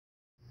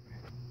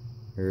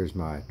Here's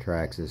my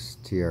Traxxas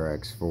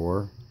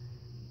Trx-4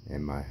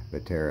 and my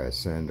Vaterra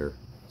Asceders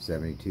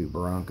 72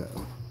 Bronco.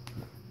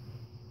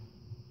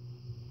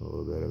 A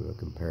little bit of a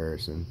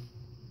comparison.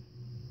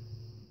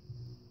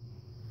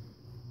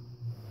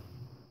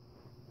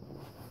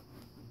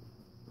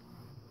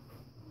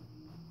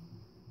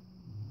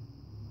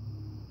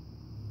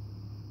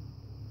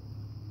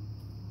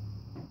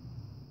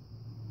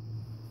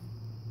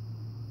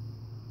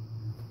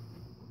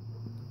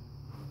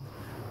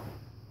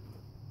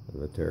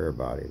 The Vaterra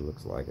body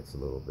looks like it's a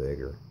little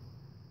bigger.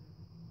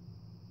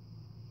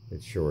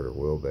 It's shorter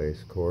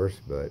wheelbase, of course,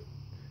 but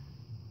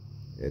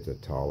it's a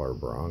taller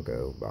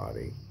Bronco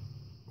body.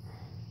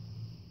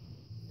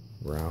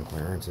 Ground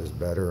clearance is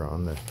better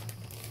on the,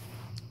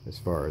 as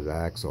far as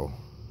axle,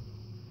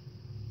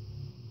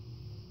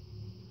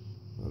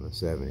 on the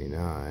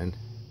 79.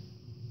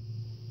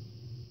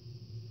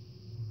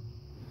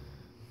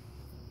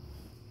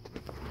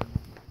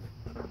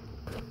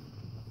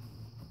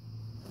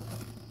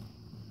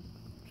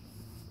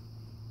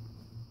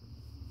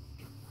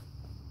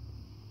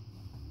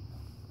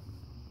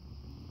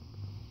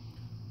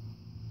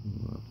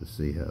 We'll have to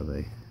see how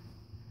they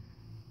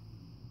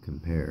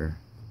compare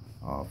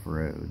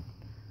off-road.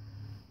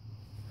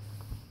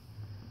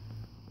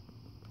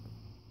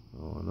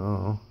 All in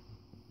all,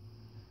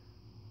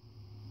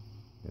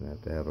 gonna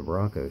have to have a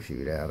Bronco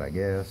shootout, I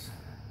guess.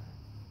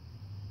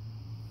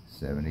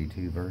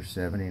 72 versus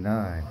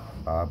 79,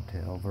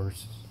 bobtail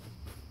versus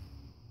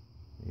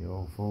the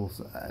old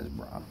full-size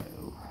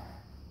Bronco.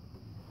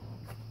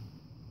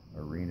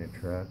 Arena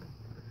truck.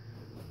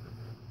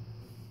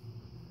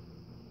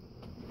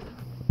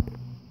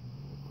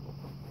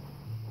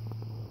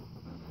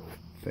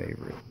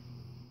 Favorite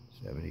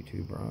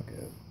 72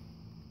 Bronco.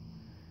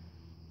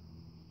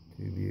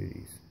 Two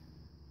beauties.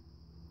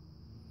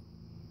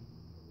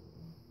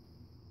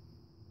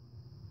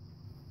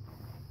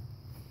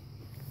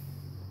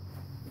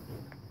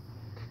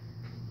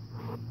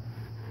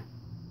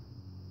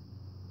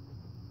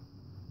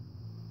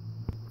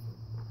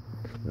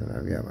 Then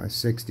I've got my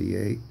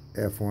 68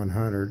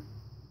 F100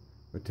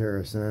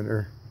 Vaterra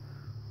Asceders,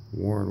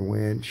 worn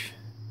winch,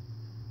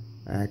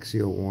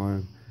 axial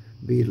one,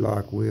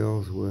 beadlock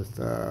wheels with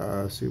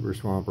Super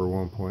Swamper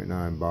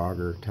 1.9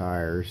 bogger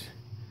tires,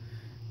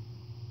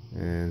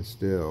 and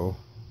still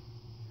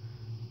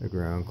the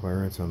ground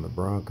clearance on the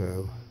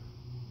Bronco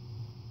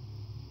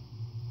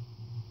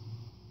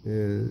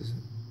is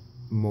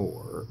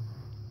more,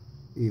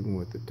 even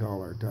with the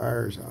taller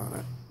tires on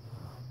it.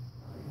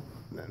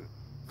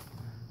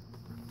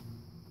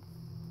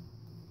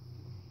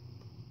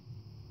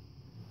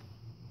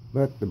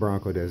 But the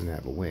Bronco doesn't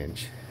have a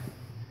winch,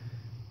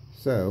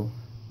 so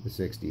the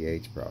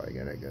 68's probably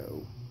gonna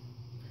go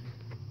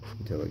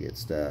until it gets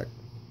stuck,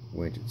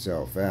 winch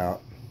itself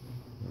out.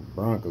 When the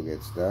Bronco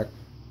gets stuck,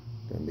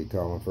 gonna be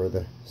calling for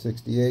the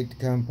 68 to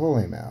come pull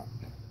him out,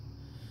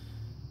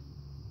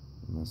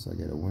 unless I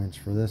get a winch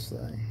for this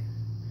thing.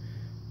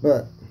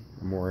 But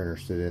I'm more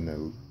interested in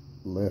the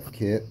lift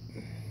kit,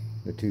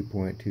 the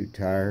 2.2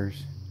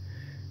 tires,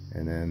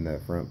 and then the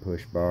front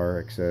push bar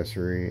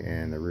accessory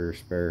and the rear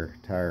spare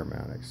tire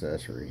mount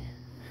accessory.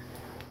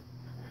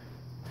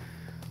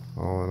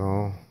 All in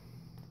all,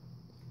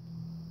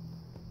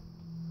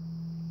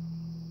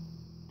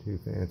 two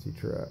fancy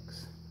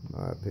trucks, in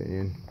my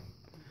opinion.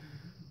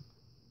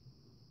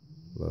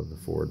 Love the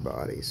Ford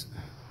bodies.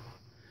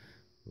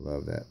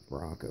 Love that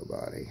Bronco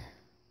body.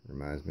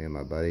 Reminds me of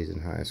my buddies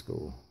in high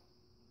school.